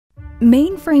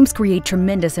Mainframes create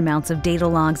tremendous amounts of data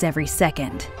logs every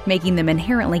second, making them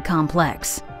inherently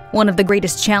complex. One of the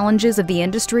greatest challenges of the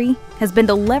industry has been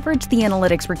to leverage the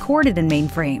analytics recorded in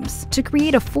mainframes to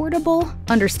create affordable,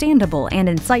 understandable, and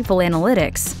insightful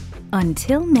analytics.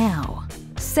 Until now.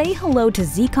 Say hello to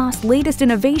Zcost's latest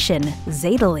innovation,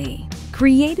 Zetaly.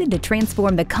 Created to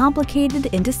transform the complicated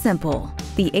into simple,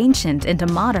 the ancient into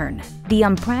modern, the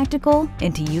unpractical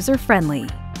into user-friendly.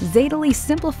 Zetaly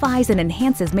simplifies and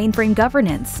enhances mainframe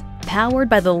governance, powered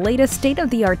by the latest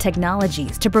state-of-the-art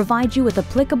technologies to provide you with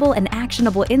applicable and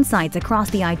actionable insights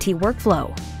across the IT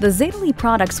workflow. The Zetaly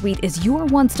product suite is your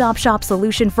one-stop-shop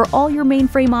solution for all your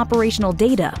mainframe operational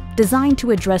data, designed to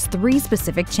address 3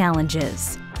 specific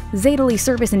challenges. Zetaly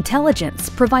Service Intelligence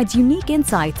provides unique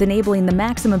insights enabling the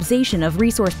maximization of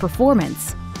resource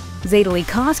performance. Zetaly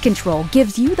Cost Control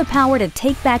gives you the power to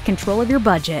take back control of your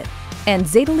budget. And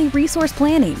Zetaly Resource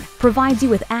Planning provides you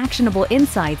with actionable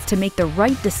insights to make the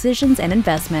right decisions and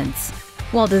investments.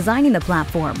 While designing the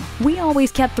platform, we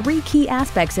always kept 3 key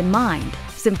aspects in mind: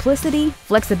 simplicity,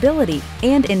 flexibility,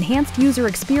 and enhanced user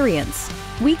experience.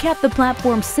 We kept the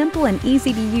platform simple and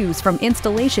easy to use from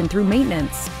installation through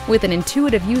maintenance, with an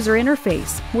intuitive user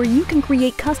interface where you can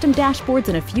create custom dashboards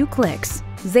in a few clicks.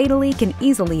 Zetaly can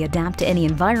easily adapt to any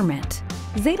environment.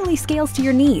 Zetaly scales to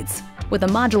your needs. With a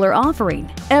modular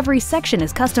offering, every section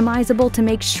is customizable to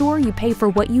make sure you pay for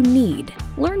what you need.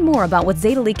 Learn more about what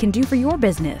Zetaly can do for your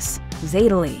business.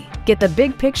 Zetaly, get the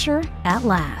big picture at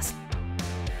last.